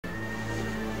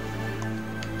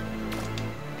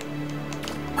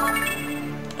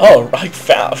Oh, I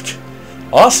found.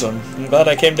 Awesome. I'm glad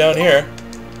I came down here.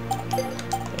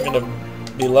 I'm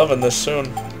gonna be loving this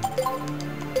soon.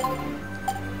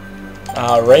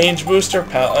 Range booster.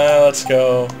 Let's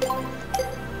go.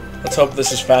 Let's hope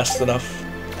this is fast enough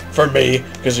for me,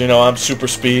 because you know I'm super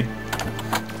speed.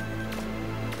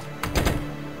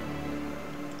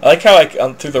 I like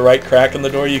how through the right crack in the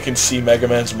door you can see Mega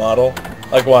Man's model.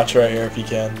 Like, watch right here if you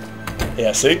can.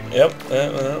 Yeah, see? Yep.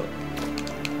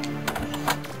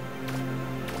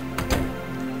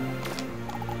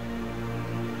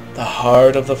 The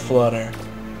heart of the flutter.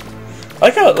 I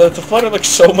like how the flutter looks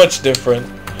so much different.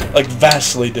 Like,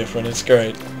 vastly different. It's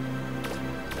great.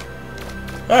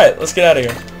 Alright, let's get out of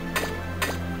here.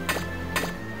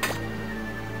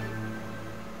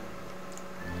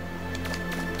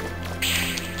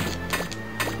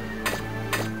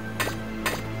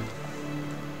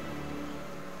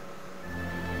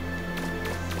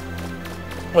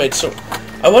 Wait, so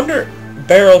I wonder,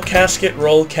 barrel casket,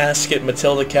 roll casket,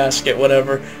 Matilda casket,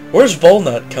 whatever. Where's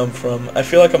Volnut come from? I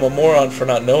feel like I'm a moron for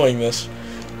not knowing this.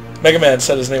 Mega Man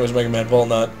said his name was Mega Man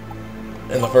Volnut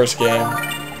in the first game.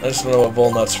 I just don't know what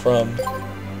Volnut's from,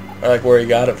 or like where he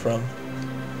got it from.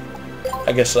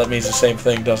 I guess that means the same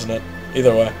thing, doesn't it?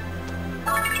 Either way.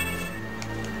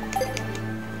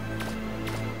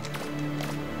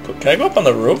 Can I go up on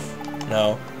the roof?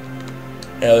 No.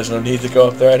 Yeah, there's no need to go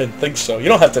up there. I didn't think so. You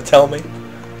don't have to tell me.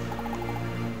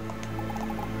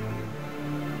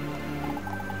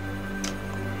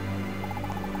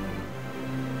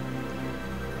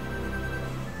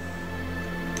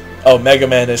 Oh, Mega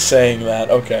Man is saying that.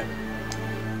 Okay.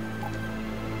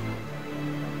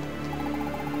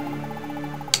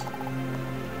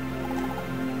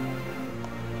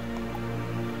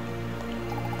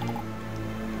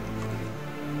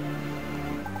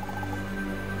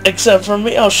 Except for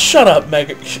me. Oh, shut up,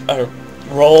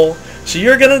 Roll. So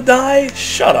you're gonna die?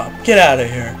 Shut up. Get out of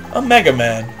here. I'm Mega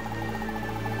Man.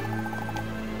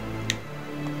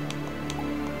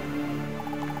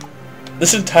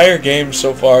 This entire game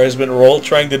so far has been Roll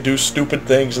trying to do stupid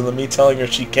things and then me telling her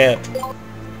she can't.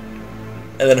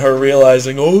 And then her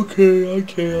realizing, okay, I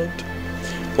can't.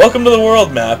 Welcome to the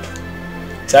world map.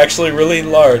 It's actually really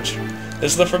large.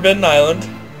 This is the Forbidden Island.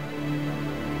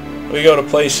 We go to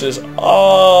places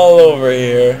all over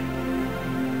here.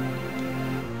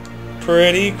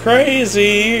 Pretty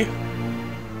crazy.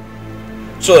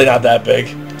 It's really not that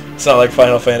big. It's not like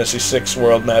Final Fantasy VI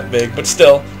world map big, but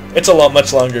still, it's a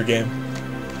much longer game.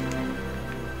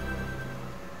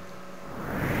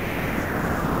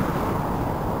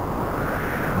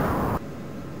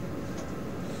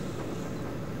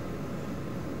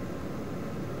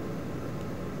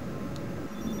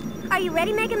 Are you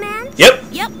ready, Mega Man? Yep.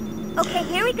 Yep. Okay,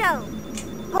 here we go.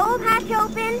 Hold hatch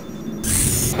open.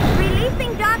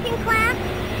 Releasing docking clamp.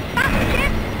 Stop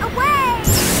ship away!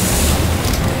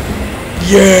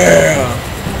 Yeah!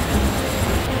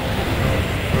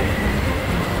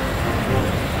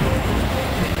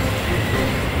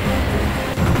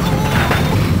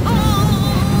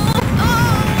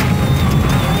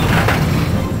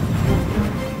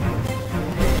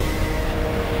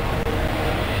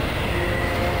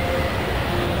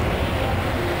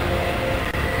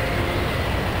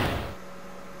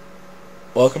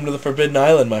 Welcome to the Forbidden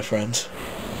Island, my friends.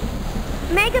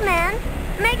 Mega Man?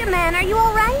 Mega Man, are you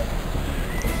alright?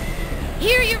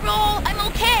 Here you roll, I'm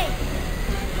okay.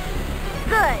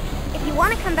 Good. If you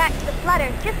want to come back to the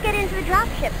flutter, just get into the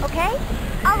dropship, okay?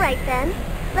 Alright then.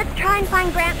 Let's try and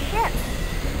find Gramps' ship.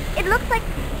 It looks like...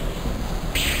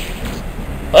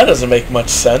 That doesn't make much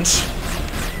sense.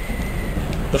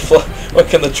 What,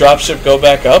 can the dropship go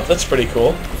back up? That's pretty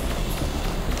cool.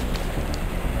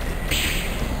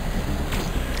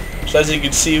 So as you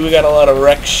can see, we got a lot of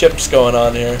wrecked ships going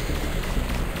on here.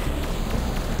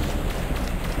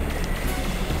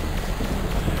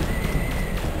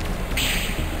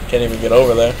 Can't even get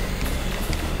over there.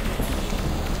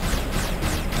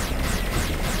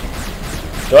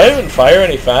 Do I even fire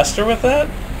any faster with that?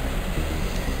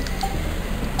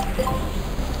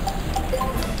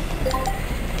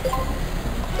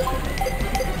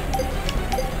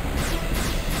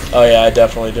 Oh yeah, I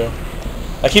definitely do.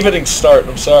 I keep hitting start.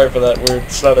 I'm sorry for that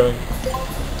weird stuttering.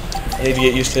 I need to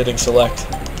get used to hitting select.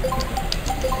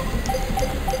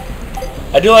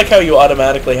 I do like how you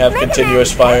automatically have Mega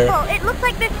continuous Man, fire. careful. It looks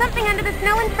like there's something under the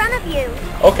snow in front of you.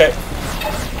 Okay.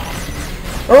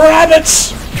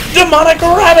 Rabbits! Demonic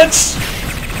rabbits!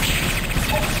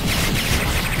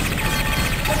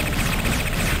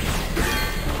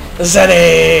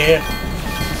 Zenny!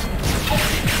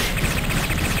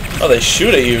 Oh, they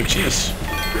shoot at you. Jeez.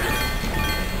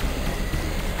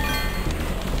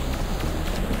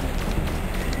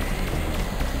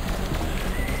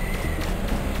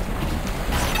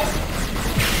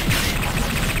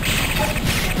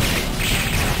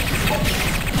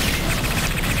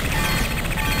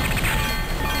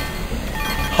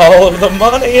 All of the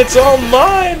money, it's all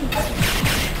mine!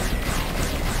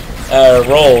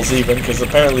 Rolls even, because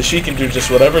apparently she can do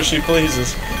just whatever she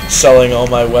pleases, selling all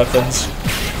my weapons.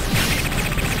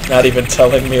 Not even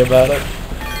telling me about it.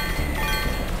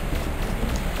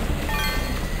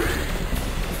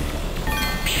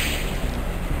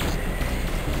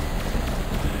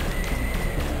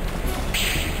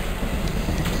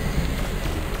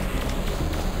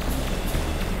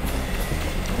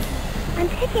 I'm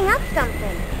picking up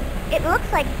something. It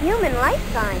looks like human life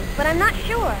signs, but I'm not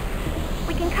sure.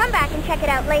 We can come back and check it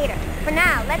out later. For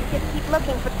now, let's just keep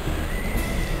looking for...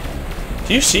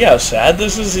 Do you see how sad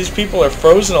this is? These people are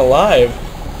frozen alive.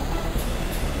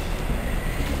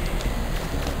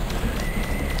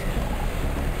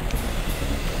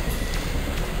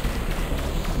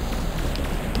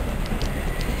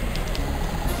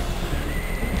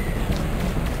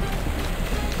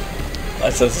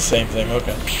 That says the same thing,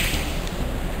 okay.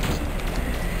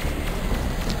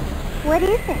 What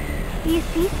is it? Do you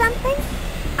see something?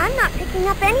 I'm not picking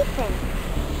up anything.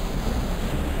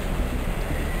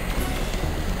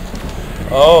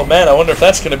 Oh man, I wonder if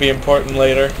that's going to be important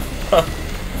later. Huh.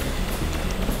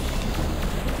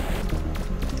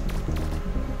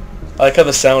 I like how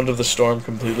the sound of the storm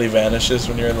completely vanishes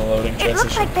when you're in the loading transition. It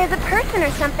looks like there's a person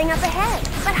or something up ahead.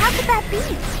 But how could that be?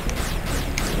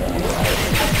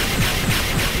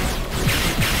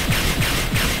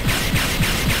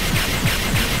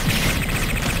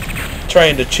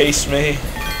 Trying to chase me.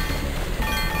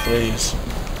 Please.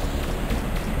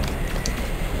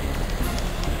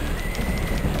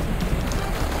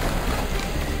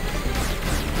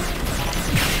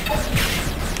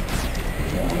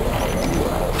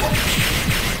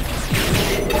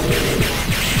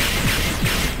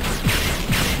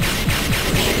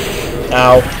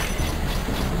 Ow.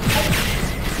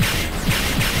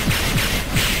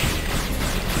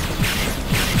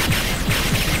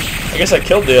 I guess I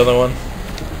killed the other one.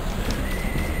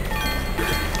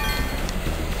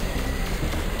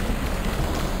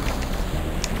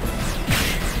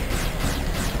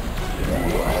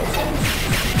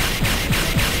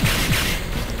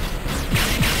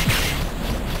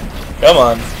 Come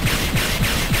on.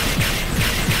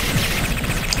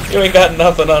 You ain't got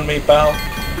nothing on me, pal.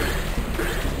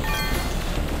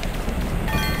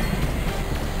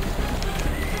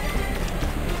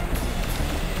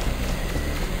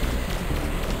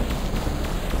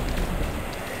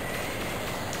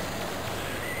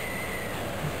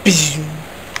 Boom.